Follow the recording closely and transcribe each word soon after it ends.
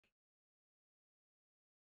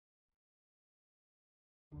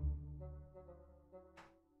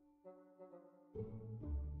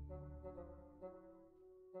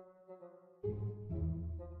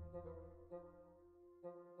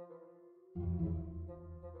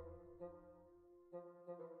Okay,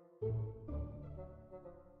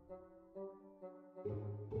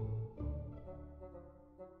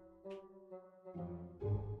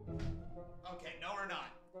 no, we're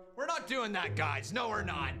not. We're not doing that, guys. No, we're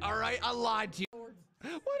not. All right, I lied to you.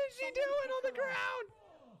 What is she doing on the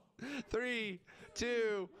ground? 3,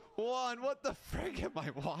 2, 1. What the frick am I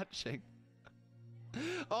watching?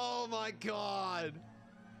 Oh my god.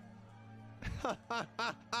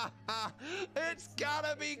 It's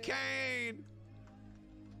gotta be Kane.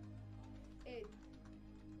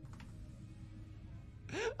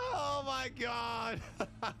 Oh my god.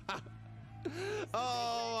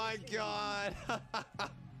 Oh my god.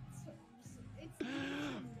 It's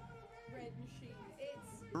red machine.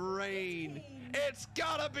 It's Rain. It's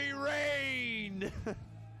gotta be Rain.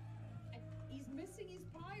 He's missing his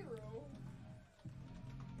pyro.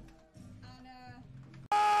 And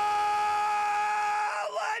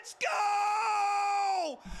let's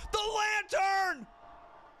go! The lantern!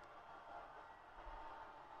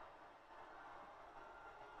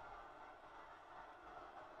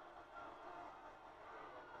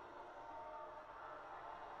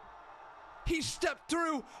 He stepped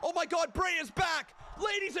through. Oh my god, Bray is back.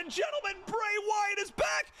 Ladies and gentlemen, Bray Wyatt is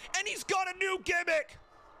back, and he's got a new gimmick.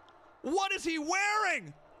 What is he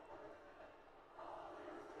wearing?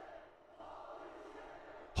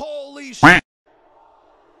 Holy shit.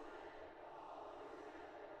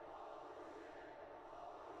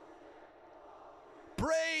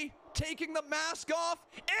 Bray taking the mask off.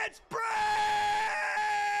 It's Bray!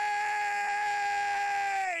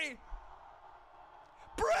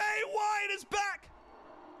 Bray Wyatt is back!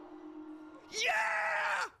 Yeah!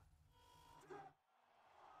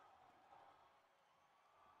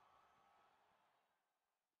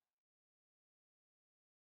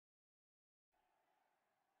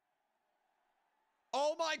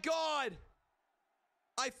 Oh my god!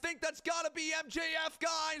 I think that's gotta be MJF,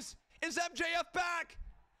 guys! Is MJF back?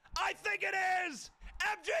 I think it is!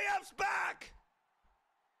 MJF's back!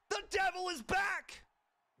 The devil is back!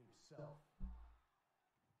 Himself.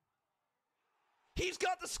 He's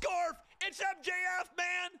got the scarf! It's MJF,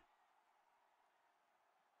 man!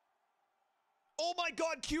 Oh my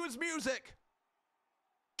god, cue his music!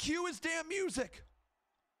 Cue his damn music!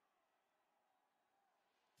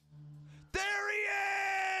 There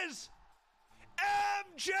he is!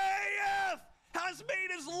 MJF has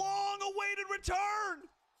made his long-awaited return!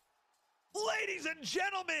 Ladies and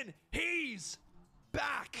gentlemen, he's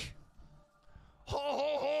back!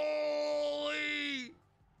 Holy!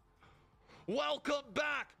 Welcome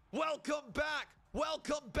back! Welcome back!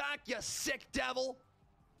 Welcome back, you sick devil!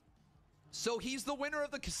 So he's the winner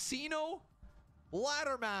of the casino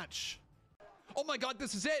ladder match. Oh my god,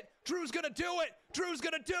 this is it! Drew's gonna do it! Drew's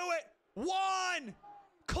gonna do it! 1!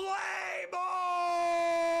 Claymore!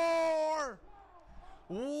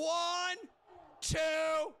 1, 2...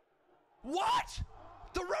 What?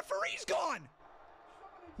 The referee's gone!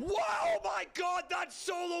 Wow, oh my god, that's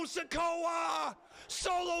Solo Sikoa!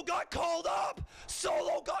 Solo got called up!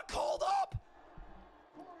 Solo got called up!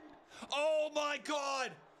 Oh my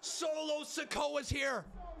god! Solo Sikoa's here!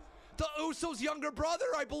 The Usos' younger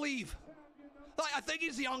brother, I believe. I think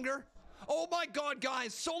he's younger. Oh my god,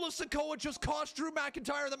 guys. Solo Sikoa just cost Drew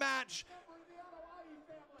McIntyre the match.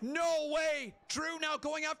 No way! Drew now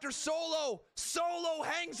going after Solo! Solo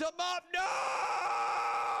hangs him up! No!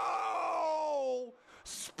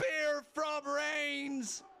 Spear from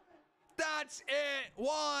Reigns! That's it!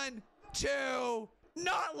 1, 2...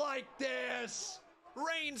 Not like this!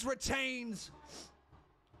 Reigns retains!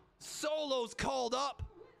 Solo's called up!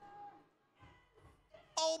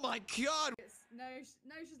 Oh my god! now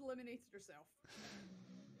she's eliminated herself.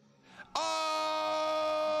 Oh!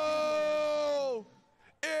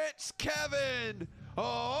 It's Kevin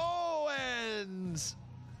Owens!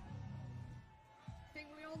 I think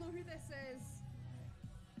we all know who this is.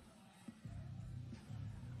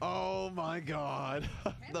 Oh my god.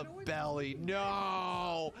 The belly.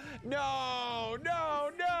 No! No!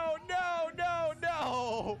 No! No! No! No!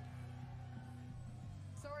 No!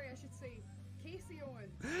 Sorry, I should say Casey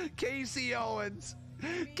Owens. Casey Owens.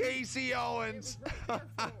 Casey Owens.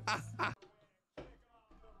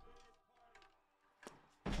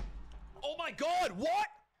 Oh my god, what?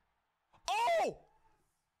 Oh!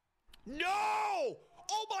 No!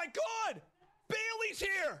 Oh my god! Bailey's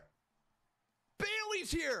here!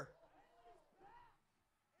 Bailey's here!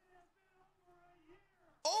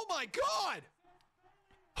 Oh my god!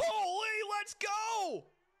 Holy, let's go!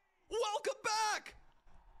 Welcome back!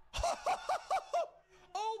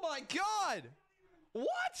 Oh my god!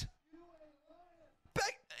 What?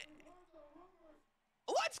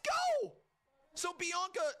 Let's go! So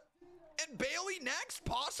Bianca And Bailey next,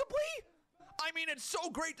 possibly? I mean, it's so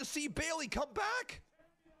great to see Bailey come back.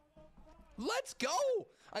 Let's go.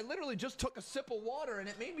 I literally just took a sip of water and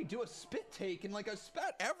it made me do a spit take and like I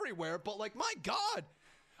spat everywhere, but like, my God.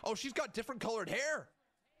 Oh, she's got different colored hair.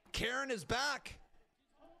 Karen is back.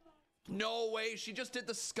 No way, she just did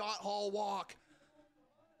the Scott Hall walk.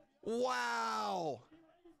 Wow.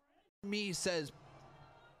 Me says.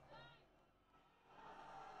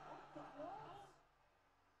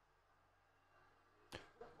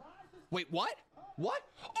 Wait, what? What?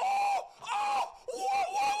 Oh! Oh! Whoa,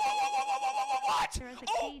 whoa, whoa, whoa, whoa, whoa, whoa, whoa, what?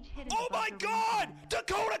 Oh my God!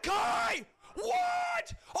 Dakota Kai!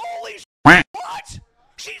 What? Holy sh! What?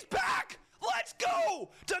 She's back! Let's go!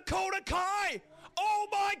 Dakota Kai! Oh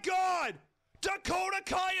my God! Dakota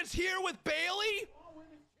Kai is here with Bailey?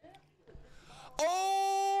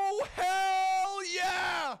 Oh, hell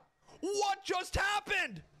yeah! What just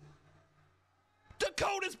happened?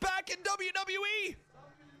 Dakota's back in WWE!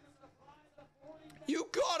 You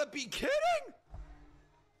gotta be kidding!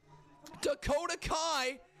 Dakota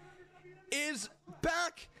Kai is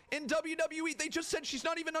back in WWE. They just said she's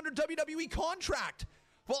not even under WWE contract.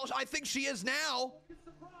 Well, I think she is now.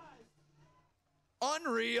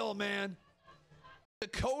 Unreal, man.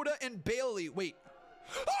 Dakota and Bailey. Wait.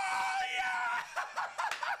 Oh, yeah!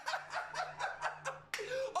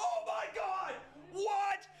 Oh, my God!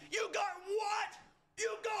 What? You got what?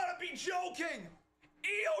 You gotta be joking!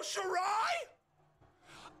 Io Shirai?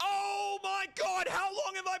 Oh my God, how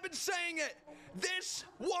long have I been saying it? This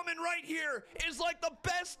woman right here is like the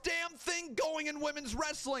best damn thing going in women's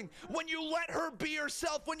wrestling. When you let her be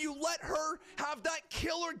herself, when you let her have that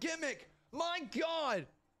killer gimmick. My God,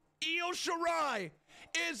 Io Shirai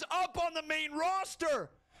is up on the main roster.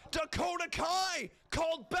 Dakota Kai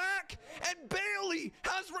called back and Bailey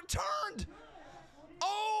has returned.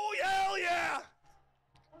 Oh, hell yeah.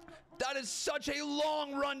 That is such a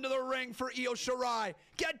long run to the ring for Io Shirai.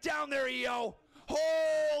 Get down there, Io.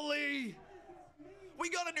 Holy. We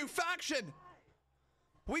got a new faction.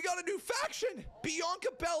 We got a new faction. Bianca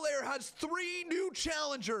Belair has 3 new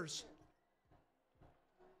challengers.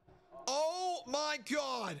 Oh my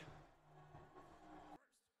God.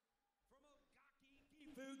 From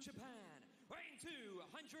Ogaki, Japan, weighing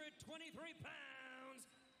 223 pounds,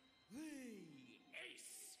 the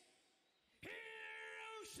ace,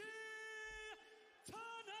 Hiroshi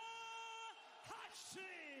Tanahashi.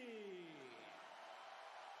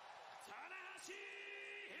 Tanahashi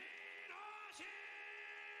Hiroshi.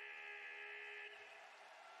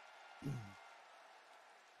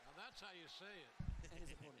 Now that's how you say it. And his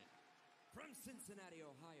opponent from Cincinnati,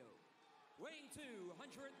 Ohio, weighing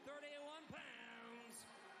 231 pounds,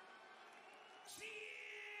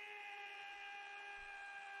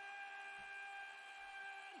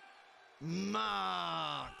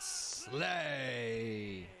 Moxley.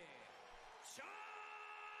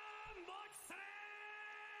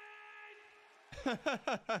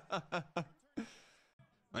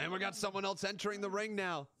 And we got someone else entering the ring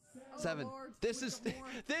now. Oh, 7. Lord, This we is got more.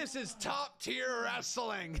 this is top tier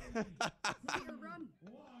wrestling. Your run.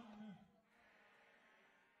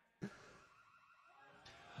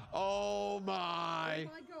 Oh my.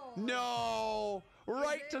 Oh my God. No.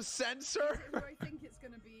 Right it? to censor. Who I think it's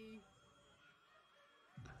gonna be.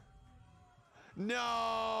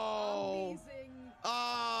 No. Amazing.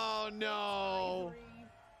 Oh no. Ivory.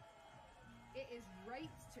 It is right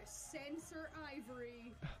to censor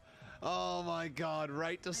Ivory. Oh my God.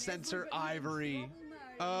 Right to And censor everybody in Ivory. trouble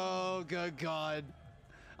now. Oh good God.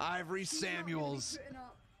 Ivory She's not gonna be Samuels. putting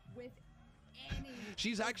up with any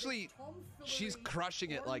She's of this actually she's tomfoolery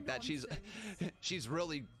crushing it or like that. nonsense. She's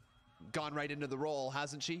really gone right into the role,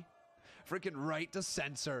 hasn't she? Freaking right to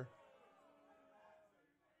censor.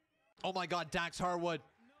 Oh my God, Dax Harwood.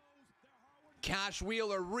 Cash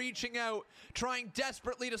Wheeler reaching out, trying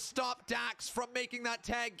desperately to stop Dax from making that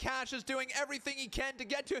tag. Cash is doing everything he can to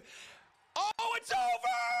get to. Oh, it's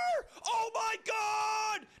over! Oh my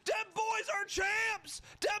God! Dem boys are champs!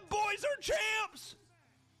 Dem boys are champs!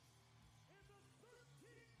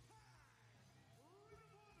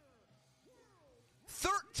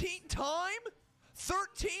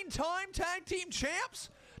 Thirteen-time tag team champs?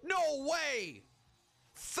 No way!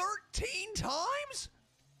 13 times?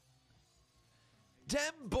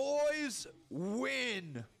 Dem boys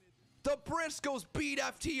win. The Briscoes beat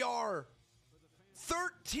FTR.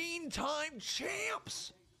 13-time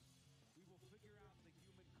champs.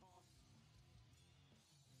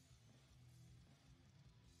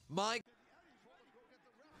 My.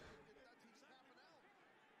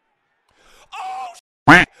 Oh,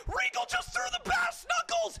 Regal just threw the brass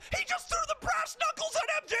knuckles. He just threw the brass knuckles at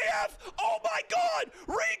MJF. Oh my God,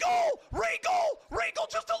 Regal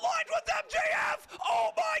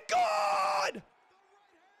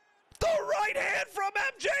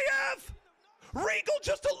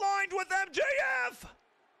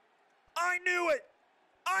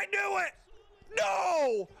I knew it.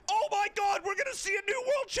 No. Oh my God, we're going to see a new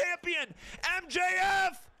world champion.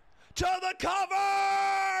 MJF to the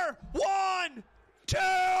cover. 1, 2,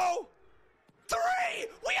 3.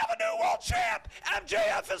 We have a new world champ.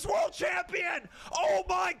 MJF is world champion. Oh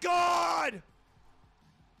my God.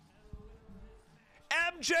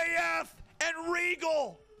 MJF and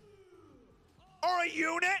Regal are a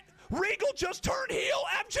unit. Regal just turned heel.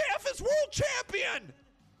 MJF is world champion.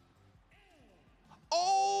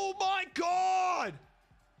 Oh my God.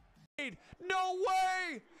 No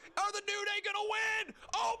way. Are the New Day gonna win?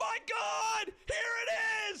 Oh my God. Here it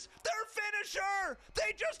is. Their finisher.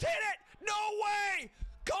 They just hit it. No way.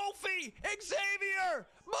 Kofi, Xavier.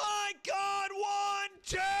 My God. 1,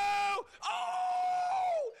 2.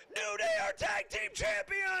 Oh! New Day are tag team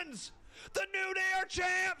champions. The New Day are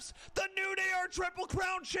champs. The New Day are Triple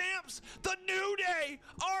Crown champs. The New Day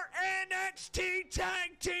are NXT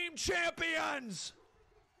tag team champions.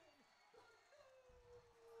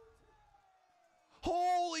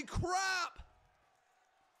 Holy crap.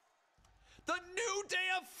 The New Day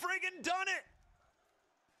have friggin' done it.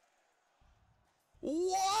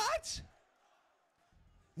 What?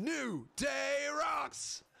 New Day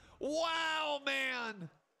rocks. Wow,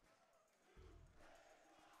 man.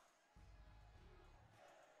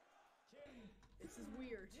 This is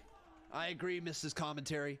weird. I agree, Mrs.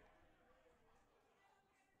 Commentary.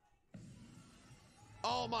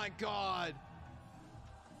 Oh my God.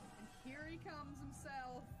 And here he comes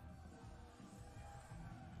himself.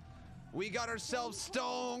 We got ourselves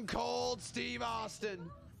Stone Cold Steve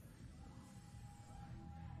Austin.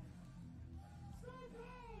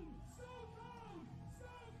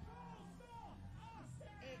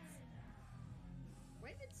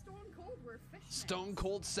 When did Stone Cold wear fishnets? Stone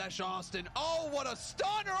Cold Sesh Austin. Oh, what a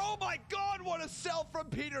stunner. Oh my God, what a sell from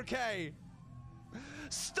Peter Kay.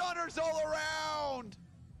 Stunners all around.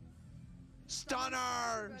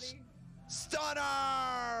 Stunners.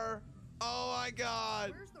 Stunner. Oh my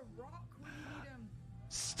God. Where's the Rock when you need him?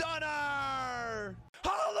 Stunner.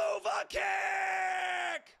 Haluva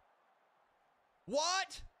kick.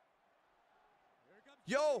 What?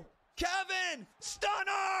 Yo, Kevin.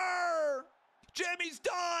 Stunner. Jimmy's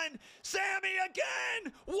done. Sammy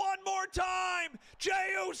again. One more time.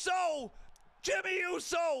 Jey Uso. Jimmy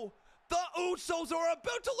Uso. The Usos are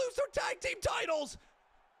about to lose their tag team titles.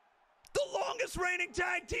 The longest reigning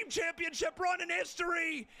tag team championship run in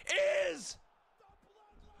history is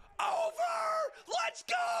over. Let's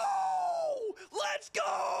go. Let's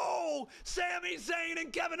go. Sami Zayn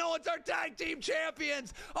and Kevin Owens are tag team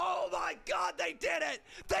champions. Oh my God, they did it.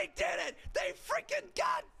 They did it. They freaking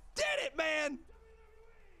God did it, man.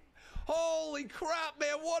 Holy crap,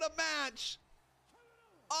 man. What a match.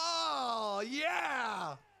 Oh,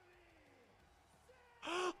 yeah.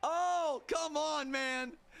 Oh, come on,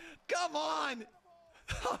 man. Come on.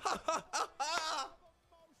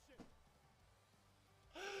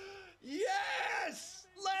 Yes.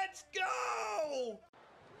 Let's go.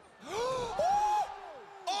 Oh!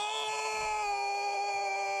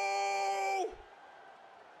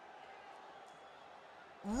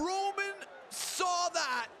 Roman saw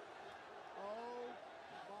that. Oh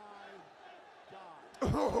my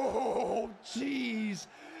God. Oh, jeez.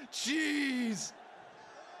 Jeez.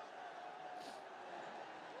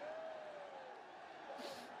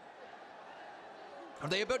 Are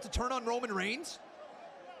they about to turn on Roman Reigns?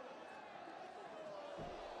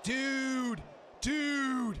 Dude.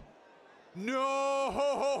 Dude. No.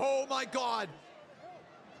 Oh my God.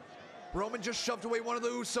 Roman just shoved away one of the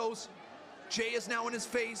Usos. Jay is now in his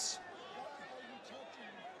face.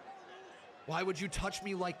 Why would you touch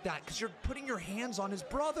me like that? Because you're putting your hands on his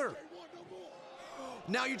brother.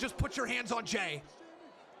 Now you just put your hands on Jay.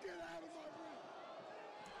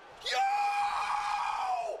 Yo!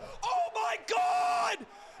 Oh my God!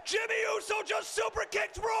 Jimmy Uso just super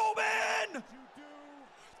kicked Roman!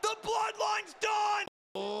 The bloodline's done!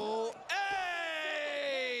 Oh,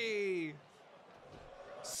 hey!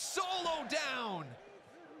 Solo down!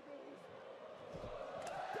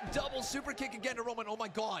 Double super kick again to Roman. Oh my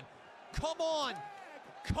God. Come on!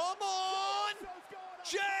 Come on!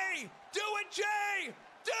 Jay! Do it, Jay!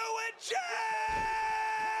 Do it, Jay!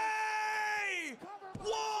 1,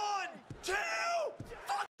 2,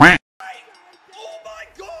 fuck! Oh my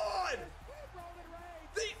God!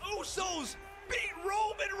 The Usos beat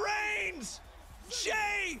Roman Reigns!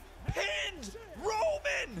 Jay pinned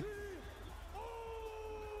Roman!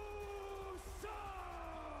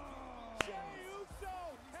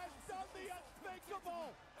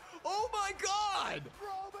 Oh my God!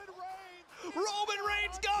 Roman Reigns! Roman